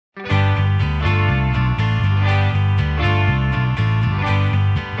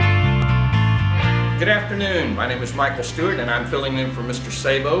Good afternoon. My name is Michael Stewart and I'm filling in for Mr.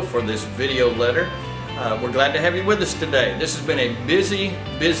 Sabo for this video letter. We're glad to have you with us today. This has been a busy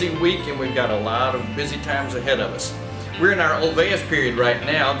week and we've got a lot of busy times ahead of us. We're in our Olveas period right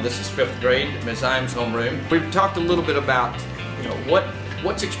now. This is 5th grade, Ms. Imes' homeroom. We've talked a little bit about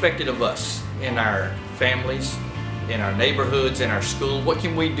what's expected of us in our families, in our neighborhoods, in our school. What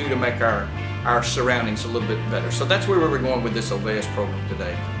can we do to make our surroundings a little bit better? So that's where we're going with this Olveas program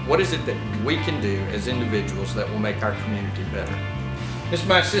today. What is it that we can do as individuals that will make our community better? This is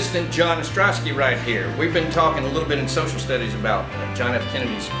my assistant John Ostrowski right here. We've been talking a little bit in social studies about John F.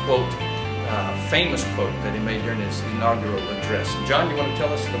 Kennedy's quote, famous quote that he made during his inaugural address. John, you want to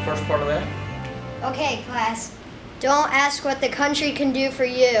tell us the first part of that? Okay, class. Don't ask what the country can do for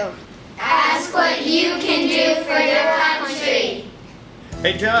you. Ask what you can do for your country.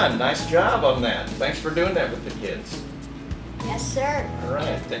 Hey John, nice job on that. Thanks for doing that with the kids. Yes, sir. All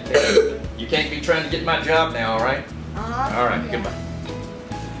right, take care. You can't be trying to get my job now, all right? All right, yeah. Goodbye.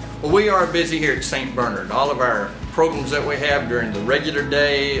 Well, we are busy here at St. Bernard. All of our programs that we have during the regular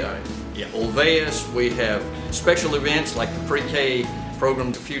day, Olveas, we have special events like the pre-K program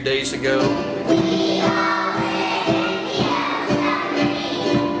a few days ago.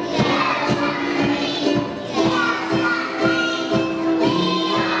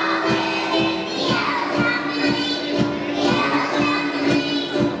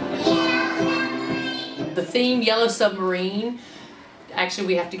 The theme, Yellow Submarine, actually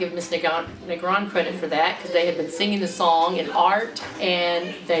we have to give Miss Negron credit for that because they had been singing the song in art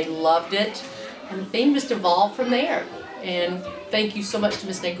and they loved it. And the theme just evolved from there. And thank you so much to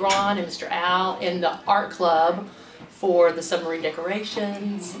Miss Negron and Mr. Al and the art club for the submarine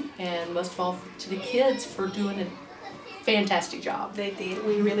decorations and most of all to the kids for doing a fantastic job. They did.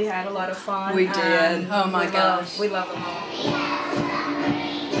 We really had a lot of fun. We did. Oh my gosh. We love them all.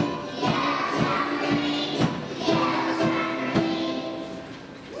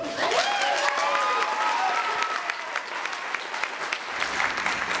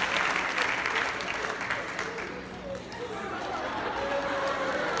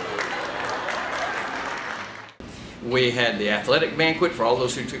 We had the athletic banquet for all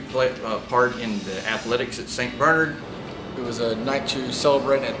those who took part in the athletics at St. Bernard. It was a night to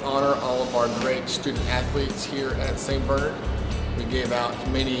celebrate and honor all of our great student athletes here at St. Bernard. We gave out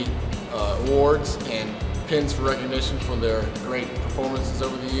many awards and pins for recognition for their great performances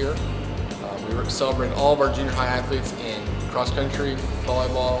over the year. We were celebrating all of our junior high athletes in cross country,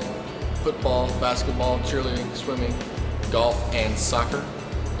 volleyball, football, basketball, cheerleading, swimming, golf, and soccer.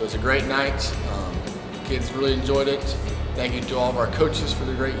 It was a great night. Kids really enjoyed it. Thank you to all of our coaches for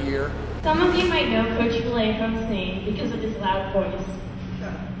the great year. Some of you might know Coach Vallejo's name because of his loud voice.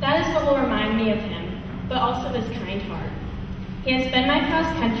 That is what will remind me of him, but also his kind heart. He has been my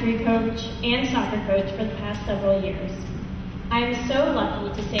cross-country coach and soccer coach for the past several years. I am so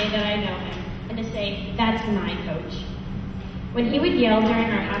lucky to say that I know him and to say, that's my coach. When he would yell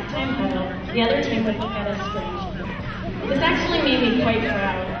during our halftime huddle, the other team would look at us strangely. This actually made me quite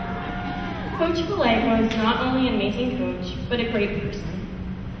proud. Coach Vallejo is not only an amazing coach, but a great person.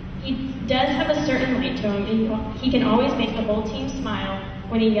 He does have a certain light to him, and he can always make the whole team smile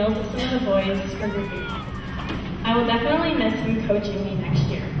when he yells at some of the boys for goofing off. I will definitely miss him coaching me next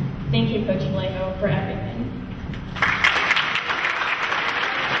year. Thank you, Coach Vallejo, for everything.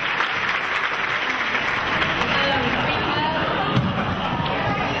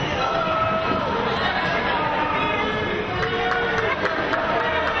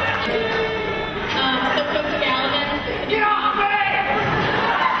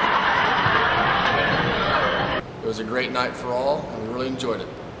 It was a great night for all, and we really enjoyed it.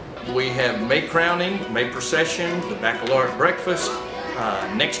 We have May crowning, May procession, the baccalaureate breakfast.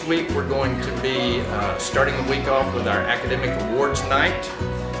 Next week we're going to be starting the week off with our academic awards night.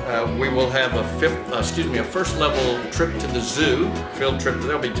 We will have a first level trip to the zoo, field trip that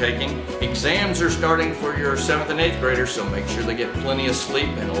they'll be taking. Exams are starting for your 7th and 8th graders, so make sure they get plenty of sleep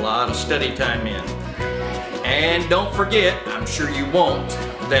and a lot of study time in. And don't forget, I'm sure you won't,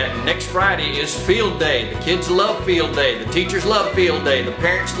 that next Friday is field day. The kids love field day, the teachers love field day, the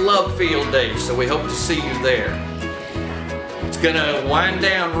parents love field day, so we hope to see you there. It's gonna wind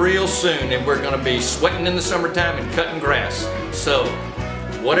down real soon and we're gonna be sweating in the summertime and cutting grass. So,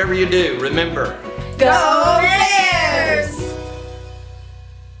 whatever you do, remember, Go Bears!